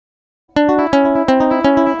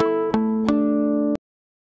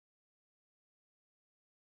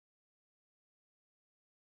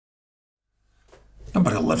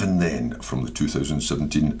Number 11 then, from the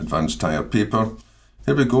 2017 Advanced Tyre paper.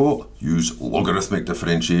 Here we go, use logarithmic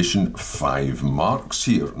differentiation, 5 marks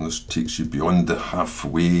here, and this takes you beyond the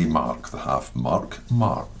halfway mark, the half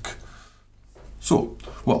mark. So,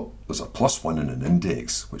 well, there's a +1 in an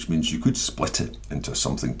index, which means you could split it into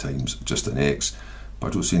something times just an x, but I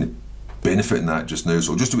don't see any benefit in that just now,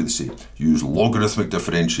 so I'll just do what they say, use logarithmic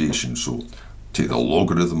differentiation, so take the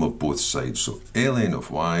logarithm of both sides, so ln of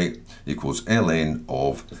y equals ln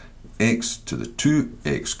of x to the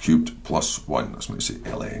 2x cubed plus 1, that's what I say,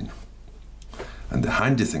 ln. And the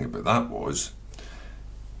handy thing about that was,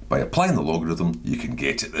 by applying the logarithm, you can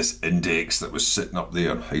get at this index that was sitting up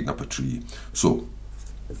there, hiding up a tree. So,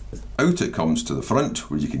 out it comes to the front,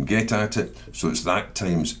 where you can get at it, so it's that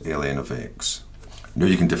times ln of x. Now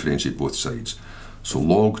you can differentiate both sides. So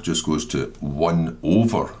log just goes to 1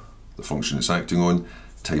 over the function it's acting on,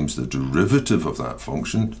 times the derivative of that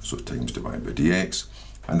function, so times divided by dx,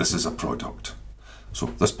 and this is a product. So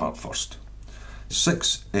this part first.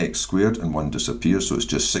 6x squared and 1 disappears, so it's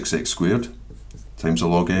just 6x squared times the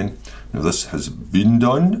log n. Now this has been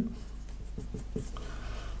done,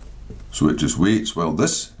 so it just waits while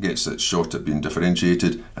this gets its shot at being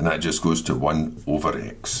differentiated, and that just goes to 1 over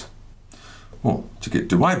x. Well, to get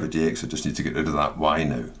to y by dx, I just need to get rid of that y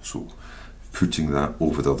now. So putting that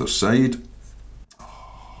over the other side.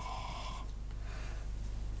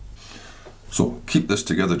 So keep this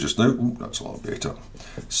together just now. Ooh, that's a lot better.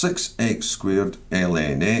 6x squared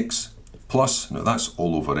ln x plus, now that's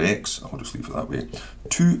all over x, I'll just leave it that way,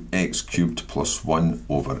 2x cubed plus 1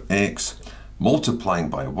 over x, multiplying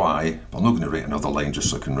by y, but I'm not going to write another line just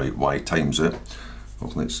so I can write y times it.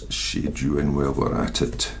 Well, let's shade you in while we're at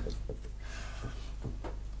it.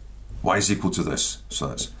 Y is equal to this, so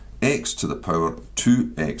that's x to the power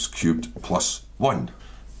 2x cubed plus 1.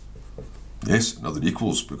 Yes, another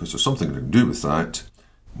equals, because there's something I can do with that.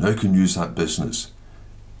 Now I can use that business.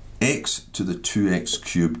 X to the 2x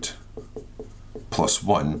cubed plus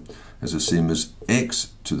 1 is the same as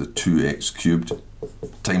x to the 2x cubed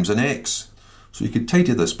times an x. So you could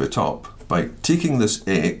tidy this bit up by taking this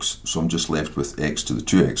x, so I'm just left with x to the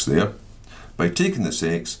 2x there, by taking this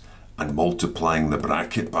x and multiplying the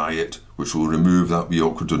bracket by it, which will remove that wee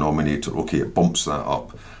awkward denominator. Okay, it bumps that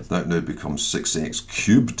up. That now becomes 6x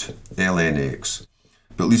cubed ln x.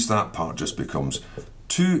 But at least that part just becomes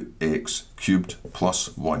 2x cubed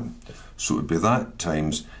plus 1. So it would be that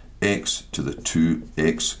times x to the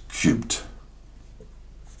 2x cubed.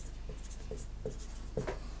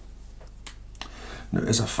 Now,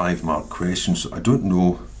 it's a 5-mark question, so I don't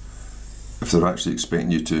know if they're actually expecting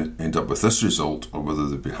you to end up with this result, or whether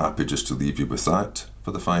they'd be happy just to leave you with that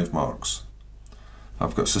for the 5 marks.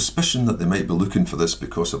 I've got a suspicion that they might be looking for this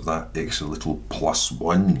because of that extra little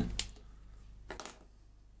 +1